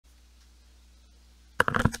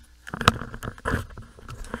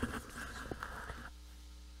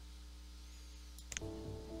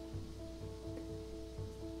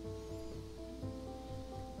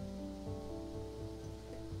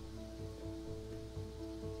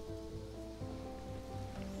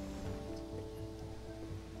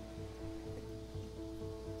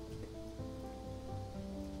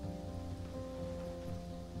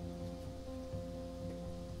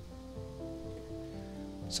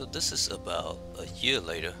So this is about a year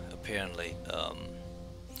later, apparently,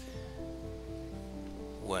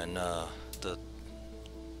 when the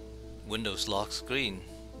Windows lock screen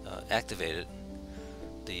activated,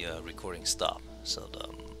 the recording stopped. So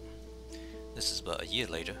this is about a year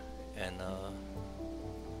later, and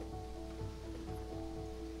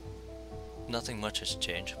nothing much has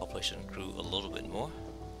changed. Population grew a little bit more.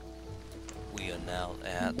 We are now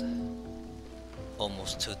at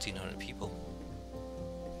almost 1,300 people.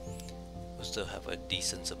 We still have a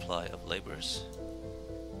decent supply of laborers.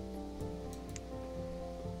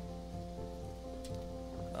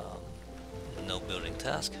 No building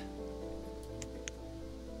task.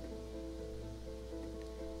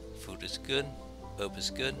 Food is good. Herb is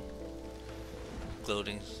good.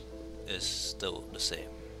 Clothing is still the same.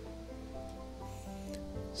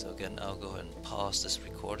 So again, I'll go ahead and pause this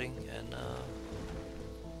recording and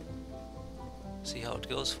see how it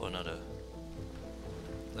goes for another,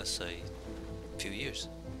 let's say, few years.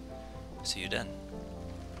 See you then.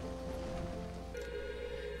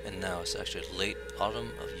 And now it's actually late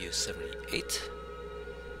autumn of year 78,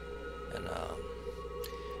 and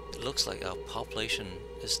it looks like our population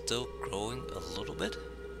is still growing a little bit,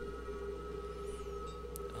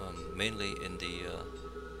 mainly in the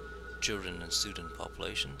children and student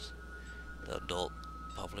populations. The adult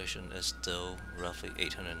population is still roughly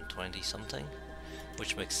 820 something,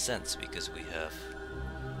 which makes sense because we have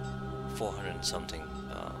 400 something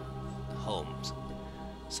homes,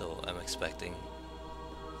 so I'm expecting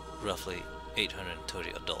roughly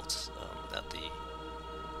 830 adults at the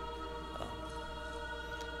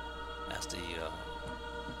as the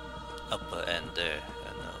upper end there,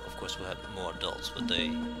 and of course we'll have more adults, but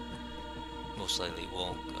they most likely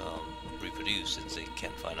won't reproduce since they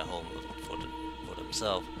can't find a home for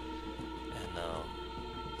themselves, and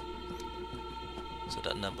so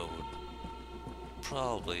that number would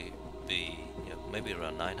probably be, maybe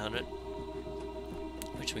around 900,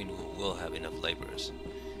 which means we will have enough laborers,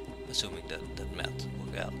 assuming that math will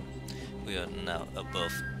work out. We are now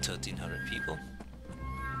above 1,300 people,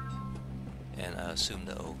 and I assume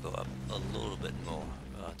that will go up a little bit more,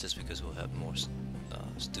 just because we'll have more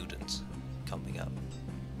students coming up,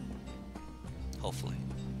 hopefully.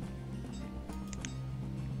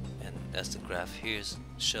 And as the graph here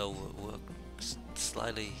show, we're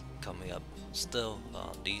slightly coming up still.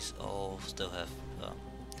 These all still have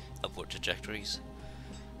upward trajectories,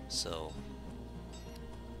 so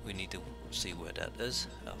we need to see where that is.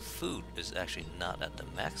 Food is actually not at the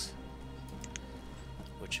max,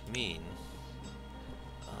 which means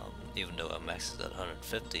even though our max is at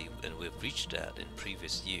 150 and we've reached that in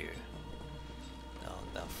previous year,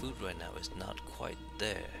 now food right now is not quite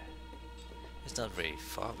there. It's not very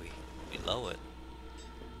far below it,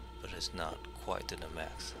 but it's not quite to the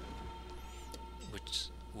max, which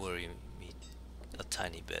worries me a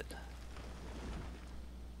tiny bit,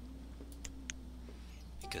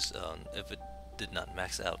 because if it did not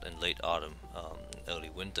max out in late autumn, early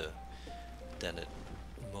winter, then it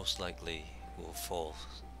most likely will fall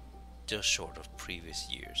just short of previous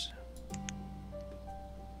years.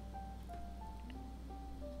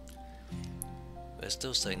 We're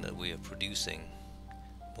still saying that we are producing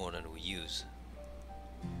more than we use.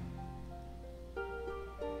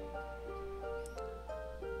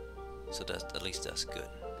 So at least that's good.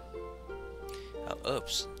 Our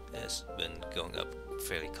herbs has been going up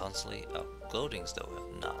fairly constantly. Our clothings though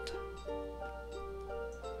have not.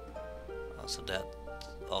 So that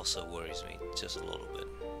also worries me just a little bit.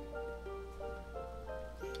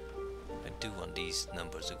 I do want these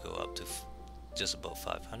numbers to go up to just above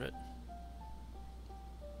 500.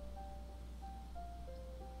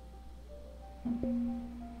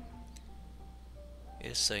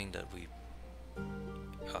 It's saying that we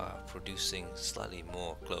are producing slightly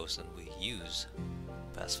more clothes than we use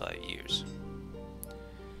past 5 years.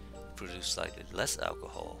 We produce slightly less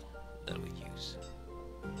alcohol than we use.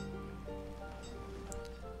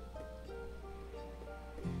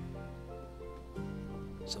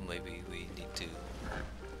 So maybe we need to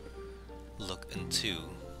look into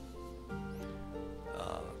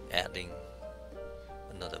adding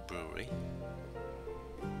another brewery.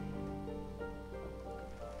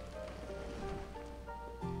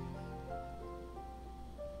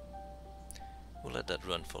 We'll let that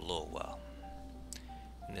run for a little while.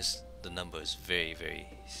 And the number is very, very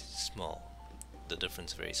small. The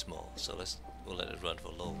difference is very small. So we'll let it run for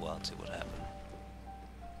a little while and see what happens.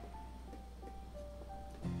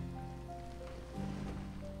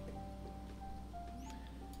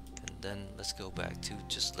 Then let's go back to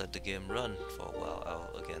just let the game run for a while.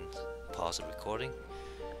 I'll again pause the recording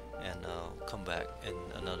and I'll come back in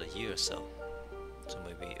another year or so. So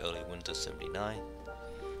maybe 77 to 79,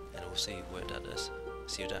 and we'll see where that is.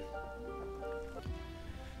 See you then.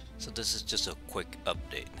 So this is just a quick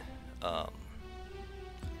update.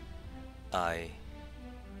 I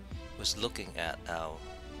was looking at our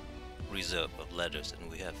reserve of letters, and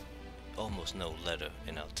we have almost no letter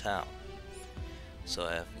in our town. So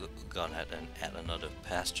I have gone ahead and add another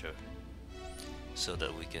pasture so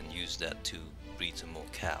that we can use that to breed some more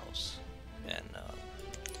cows, and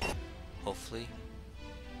hopefully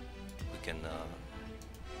we can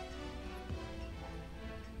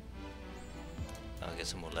get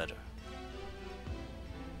some more leather.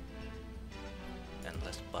 And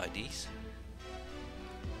let's buy these.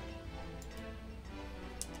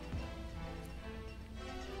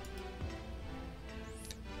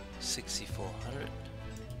 $6,400.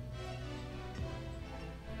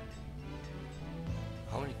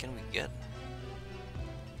 How many can we get?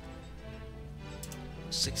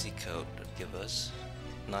 60 code would give us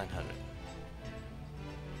 900.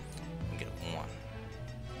 We get one.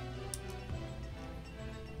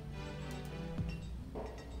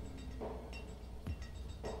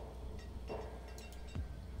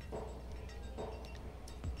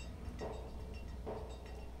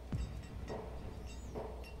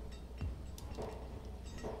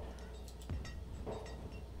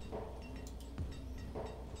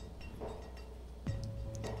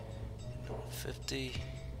 $50.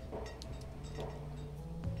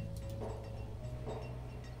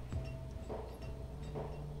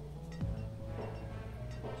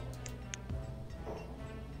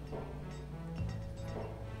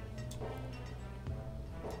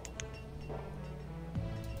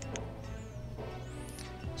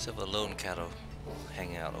 So a lone cattle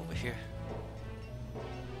hanging out over here,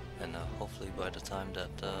 and hopefully by the time that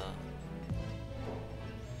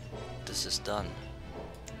this is done,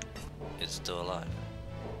 it's still alive.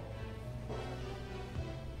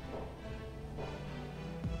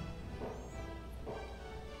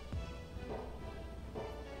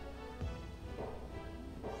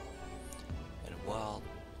 And while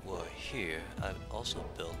we're here, I've also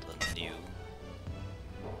built a new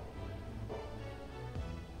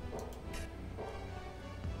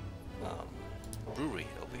brewery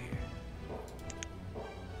over here.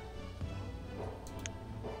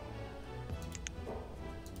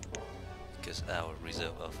 Because our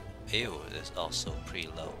reserve of ale is also pretty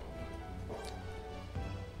low.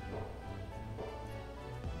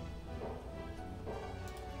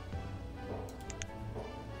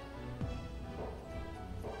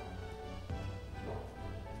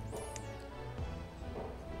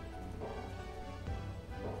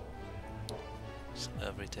 So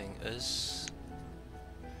everything is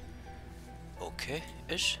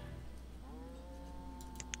okay-ish.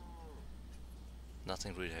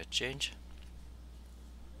 Nothing really had changed.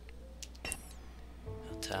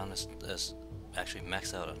 Town is actually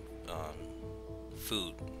maxed out on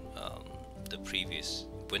food the previous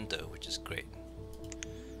winter, which is great.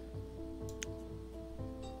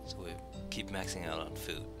 So we keep maxing out on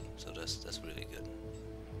food, so that's really good.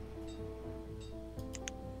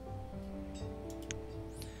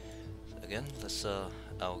 So again, let's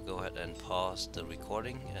I'll go ahead and pause the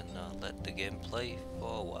recording and let the game play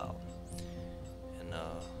for a while. And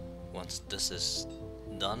once this is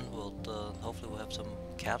done, we'll hopefully we'll have some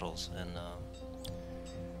cattle, and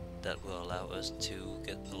that will allow us to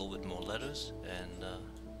get a little bit more letters, and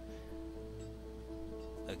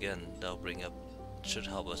again that'll bring up, should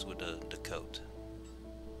help us with the code.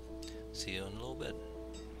 See you in a little bit.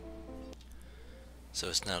 So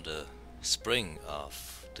it's now the spring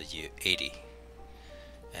of the year 80,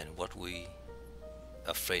 and what we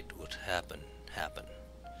afraid would happen happened.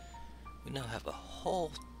 We now have a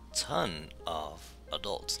whole ton of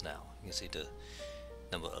adults now. You can see the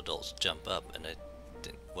number of adults jump up, and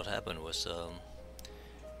what happened was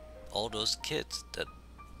all those kids that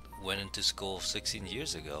went into school 16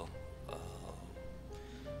 years ago,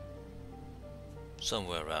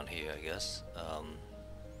 somewhere around here I guess,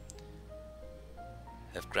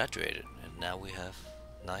 have graduated, and now we have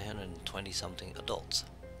 920 something adults,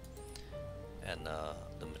 and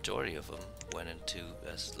the majority of them went into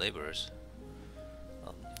as laborers.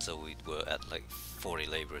 So we were at like 40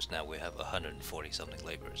 laborers, now we have 140 something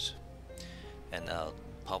laborers, and our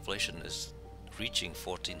population is reaching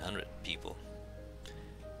 1,400 people,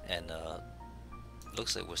 and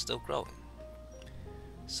looks like we're still growing.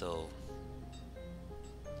 So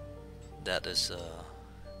that is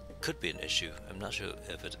could be an issue. I'm not sure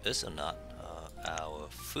if it is or not. Our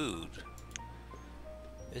food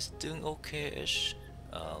is doing okay-ish.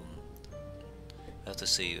 I have to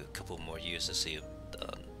see a couple more years to see if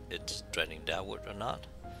it's trending downward or not.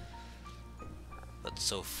 But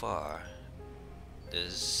so far,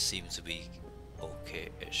 this seems to be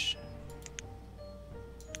okay-ish.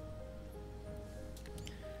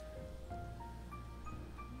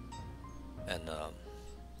 And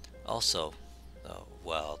also,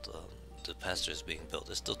 while the pasture is being built,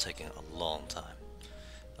 it's still taking a long time.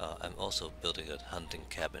 I'm also building a hunting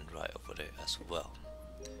cabin right over there as well.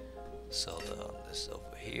 So this is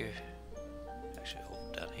over here, actually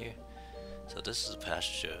over down here. So this is a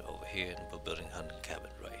pasture over here, and we're building a hunting cabin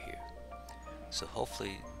right here. So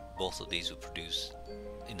hopefully both of these will produce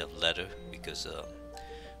enough leather, because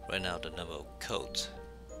right now the number of coats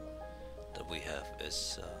that we have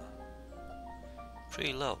is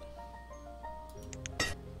pretty low.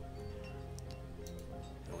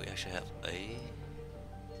 And we actually have a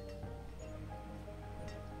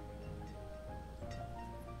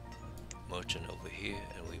merchant over here,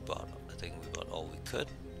 and we bought, I think we bought all we could.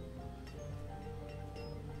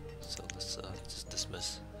 So let's just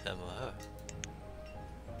dismiss him or her.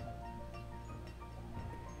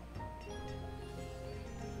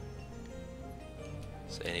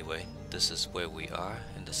 So anyway, this is where we are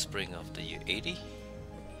in the spring of the year 80.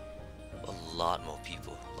 A lot more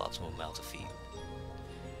people, lots more mouths to feed.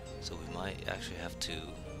 So we might actually have to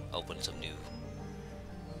open some new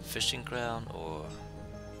fishing ground or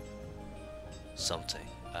something.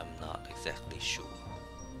 I'm not exactly sure.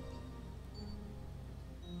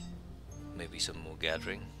 Maybe some more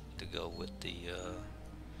gathering to go with the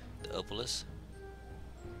obelisk.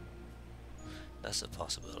 That's a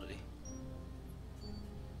possibility.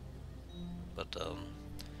 But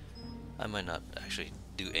I might not actually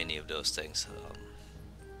do any of those things,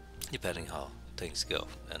 depending how things go.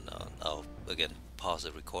 And I'll again pause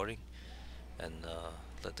the recording and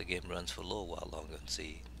let the game run for a little while longer and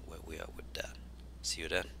see where we are with that. See you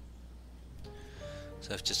then. So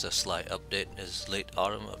that's just a slight update. It's late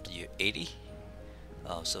autumn of the year 80.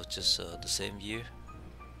 So just the same year,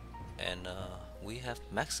 and we have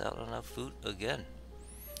maxed out on our food again.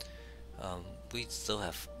 We still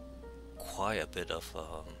have quite a bit of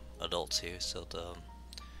adults here, so the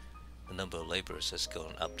number of laborers has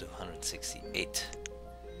gone up to 168.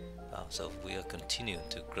 So we are continuing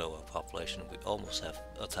to grow our population. We almost have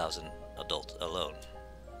 1,000 adults alone,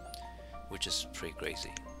 which is pretty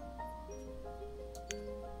crazy.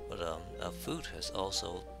 But our food has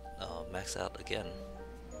also maxed out again.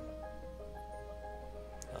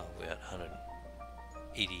 We're at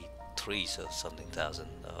 183, so something thousand.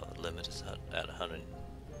 Limit is at 100.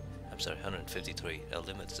 I'm sorry, 153. Our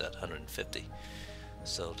limit is at 150.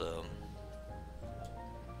 So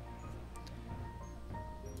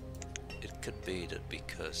it could be that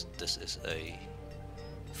because this is a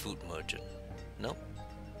food merchant. Nope.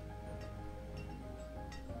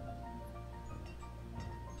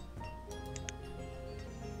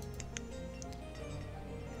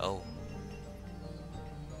 Oh,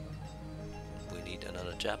 we need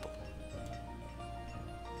another chapel.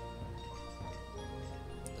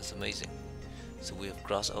 That's amazing. So we have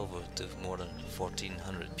crossed over to more than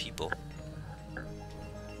 1,400 people.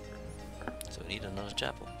 So we need another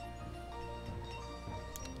chapel.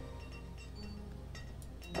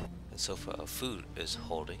 And so far our food is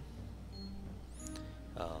holding.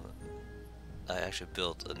 I actually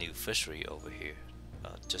built a new fishery over here,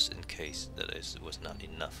 just in case that it was not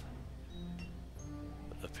enough.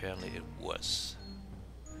 But apparently it was.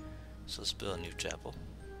 So let's build a new chapel.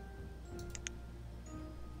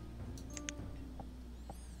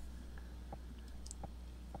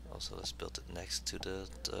 Also, let's build it next to the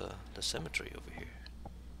cemetery over here.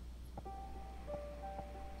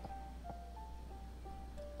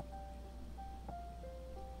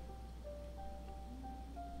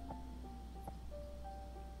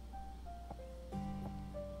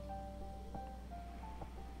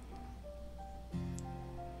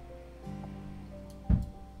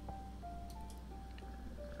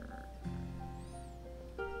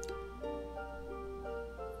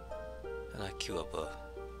 And I queue up a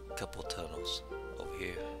couple tunnels over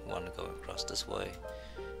here, one going across this way,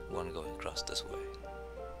 one going across this way,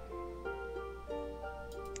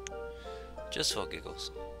 just for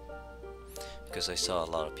giggles, because I saw a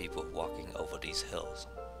lot of people walking over these hills.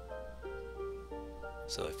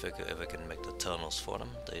 So I figure if I can make the tunnels for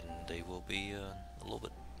them, then they will be a little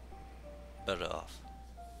bit better off.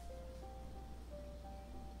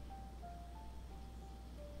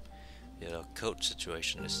 Yeah, the coach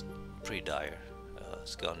situation is pretty dire.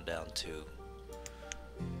 It's gone down to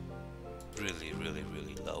really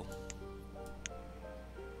low.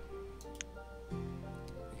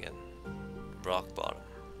 Again, rock bottom.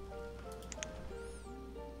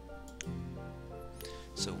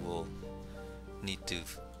 So we'll need to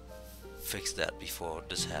fix that before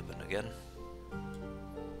this happened again.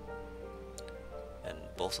 And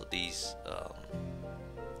both of these,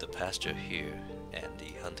 the pasture here and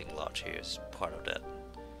the hunting lodge here, is part of that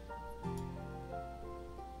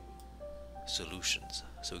solutions.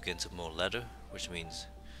 So we get some more leather, which means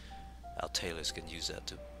our tailors can use that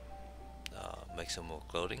to make some more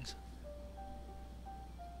clothing.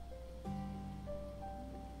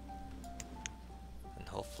 And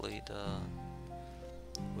hopefully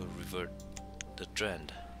will revert the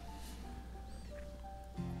trend.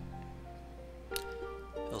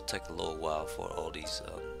 It'll take a little while for all these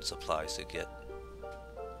supplies to get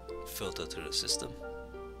filtered through the system.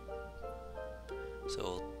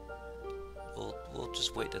 So we'll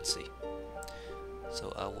just wait and see.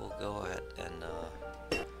 So I will go ahead and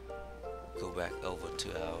go back over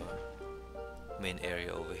to our main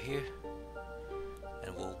area over here,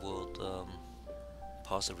 and we'll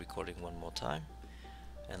pause the recording one more time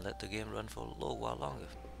and let the game run for a little while longer.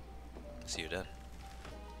 See you then.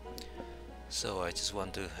 So I just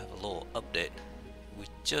want to have a little update. We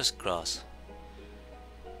just crossed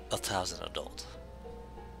 1,000 adults.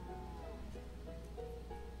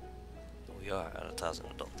 We are at 1,000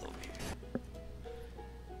 adults over here,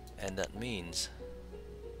 and that means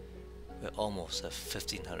we almost have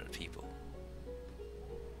 1,500 people.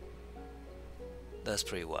 That's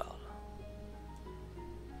pretty wild.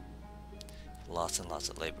 Lots and lots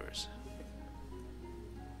of laborers.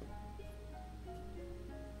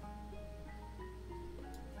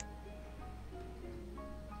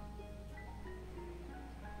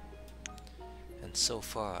 And so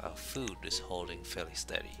far our food is holding fairly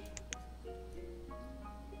steady.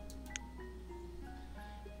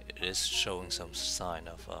 It is showing some sign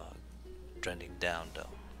of trending down though.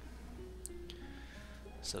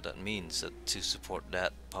 So that means that to support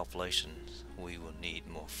that population we will need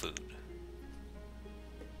more food.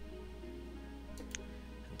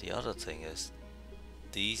 And the other thing is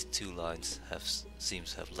these two lines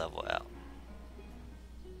seems to have leveled out.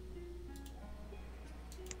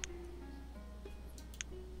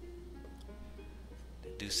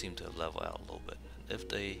 They do seem to have leveled out a little bit. And if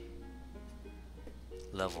they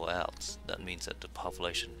level out, that means that the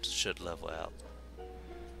population should level out.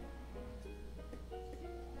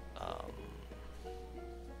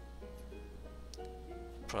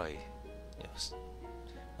 Probably, you know,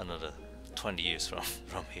 another 20 years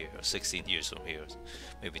from here, or 16 years from here,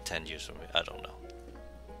 maybe 10 years from here, I don't know.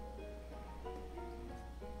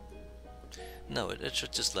 No, it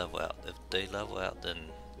should just level out. If they level out, then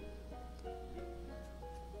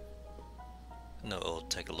no, it'll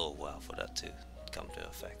take a little while for that to come to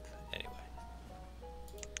effect anyway.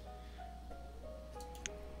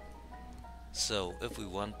 So if we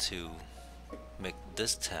want to make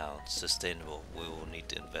this town sustainable, we will need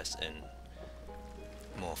to invest in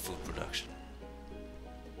more food production.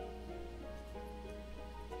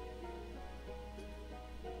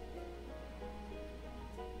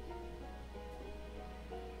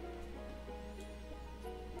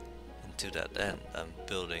 And to that end, I'm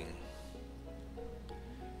building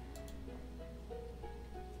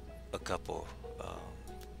a couple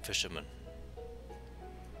fishermen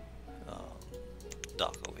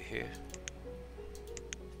dock over here.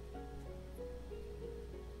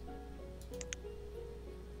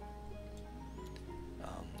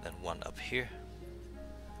 And one up here.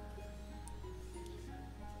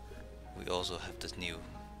 We also have this new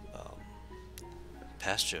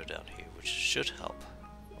pasture down here, which should help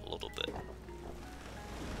a little bit.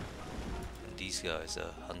 And these guys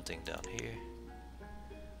are hunting down here.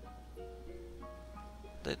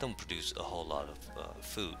 They don't produce a whole lot of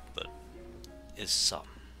food, but it's some.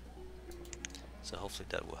 So hopefully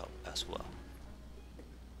that will help as well.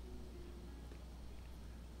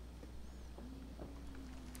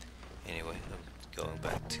 Anyway, I'm going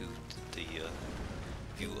back to the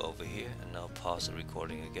view over here, and I'll pause the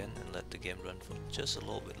recording again and let the game run for just a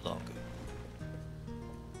little bit longer.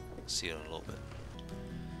 See you in a little bit.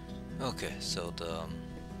 Okay, so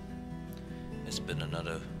it's been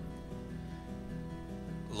another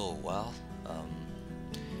little while,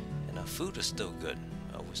 and our food is still good.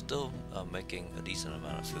 We're still making a decent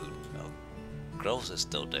amount of food. Growth is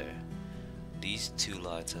still there. These two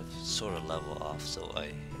lines have sort of leveled off, so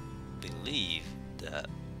I believe that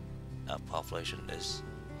our population is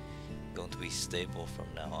going to be stable from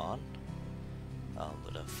now on,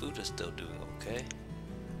 but our food is still doing okay.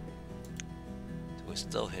 So we're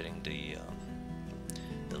still hitting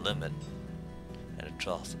the limit, and it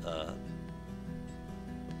drops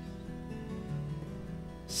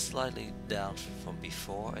slightly down from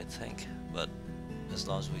before, I think, but as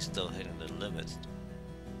long as we're still hitting the limits,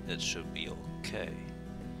 it should be okay.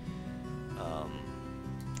 um,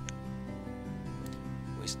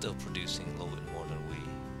 we're still producing a little bit more than we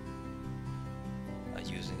are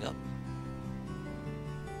using up.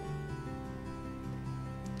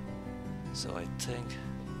 So I think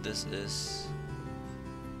this is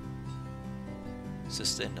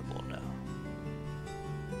sustainable now.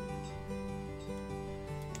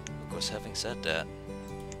 Of course, having said that,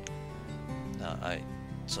 I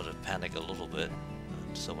sort of panic a little bit,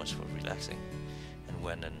 so much for relaxing, and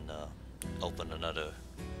went and opened another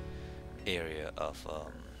area of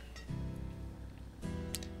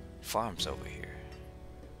farms over here.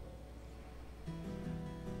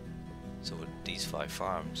 So with these 5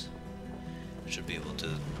 farms, I should be able to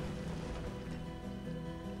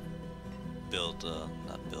build,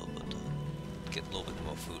 not build, but get a little bit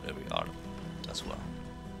more food every autumn as well.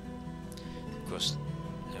 Of course,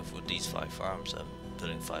 you know, for these 5 farms, I'm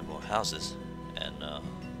building 5 more houses, and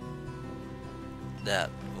that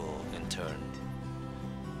will in turn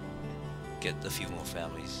get a few more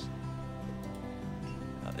families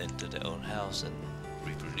into their own house and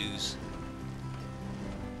reproduce.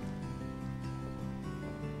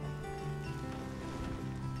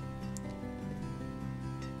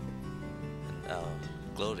 And our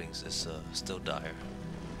gloatings is still dire.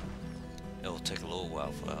 It will take a little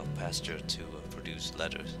while for our pasture to produce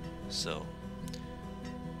letters, so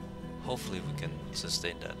hopefully we can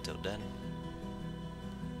sustain that till then.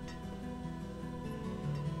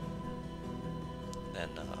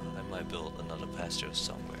 And I might build another pasture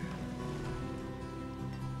somewhere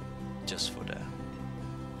just for that.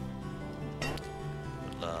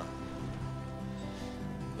 But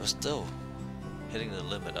we're still hitting the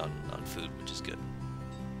limit on food, which is good.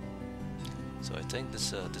 So I think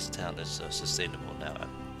this this town is sustainable now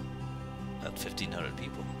at 1,500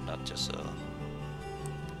 people, not just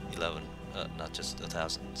 1,000.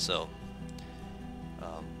 So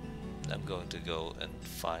I'm going to go and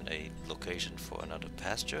find a location for another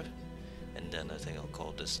pasture, and then I think I'll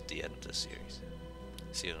call this the end of the series.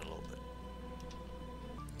 See you in a little bit.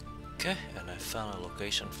 Okay, and I found a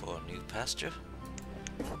location for a new pasture,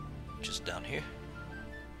 just down here.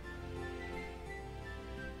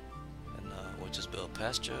 And we'll just build a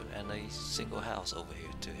pasture and a single house over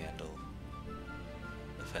here to handle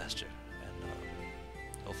the pasture, and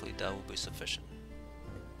hopefully that will be sufficient.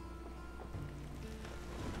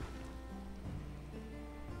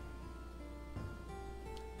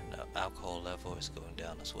 Alcohol level is going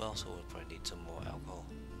down as well, so we'll probably need some more alcohol.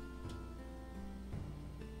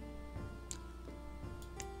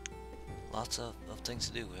 Lots of things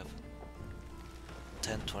to do. We have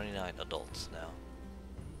 1029 adults now.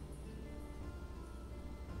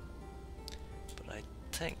 But I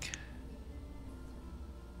think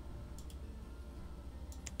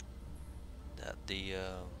that the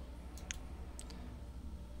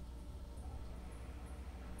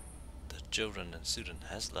children and student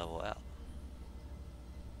has leveled out.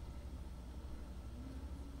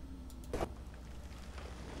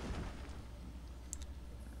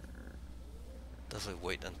 Definitely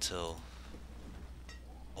wait until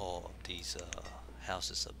all of these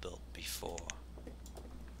houses are built before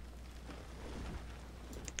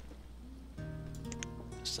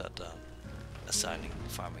start assigning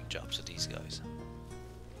farming jobs to these guys.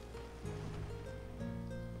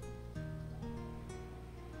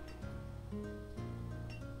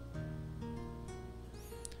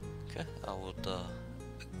 Okay, I would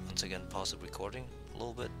once again pause the recording a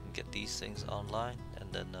little bit and get these things online,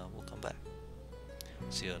 and then we'll come back.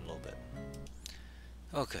 See you in a little bit.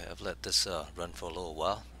 Okay, I've let this run for a little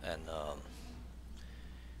while, and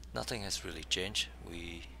nothing has really changed.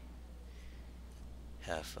 We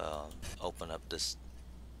have opened up this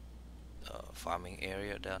farming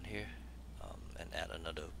area down here and add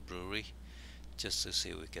another brewery just to see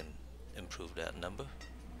if we can improve that number.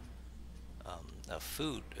 Our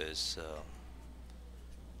food is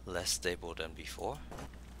less stable than before.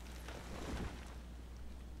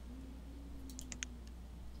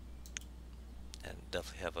 And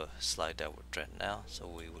definitely have a slight downward trend now, so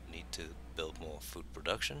we would need to build more food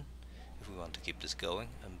production if we want to keep this going.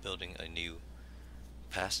 I'm building a new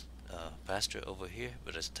pasture over here,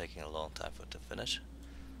 but it's taking a long time for it to finish,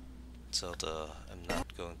 so I'm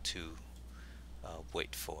not going to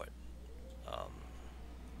wait for it.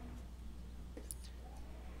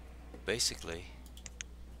 Basically,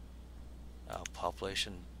 our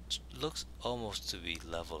population looks almost to be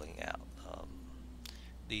leveling out.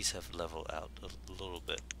 These have leveled out a little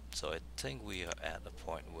bit, so I think we are at a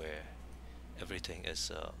point where everything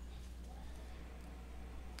is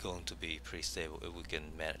going to be pretty stable if we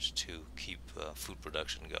can manage to keep food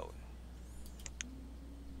production going.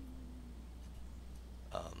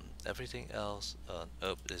 Everything else,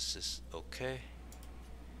 oh, this is okay.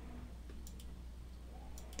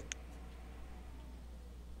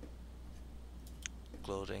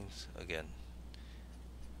 Clothing, again,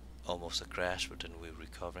 almost a crash, but then we're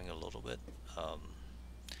recovering a little bit. Um,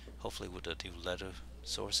 Hopefully with the new letter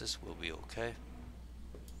sources we'll be okay.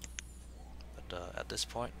 But at this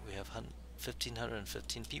point we have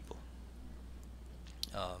 1,515 people.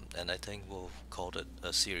 And I think we'll call it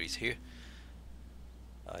a series here.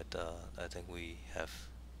 I think we have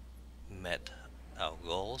met our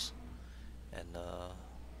goals, and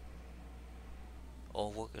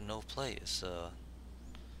all work and no play is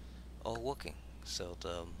all working. So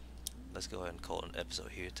let's go ahead and call an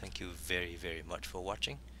episode here. Thank you very, very much for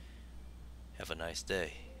watching. Have a nice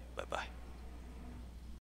day. Bye bye.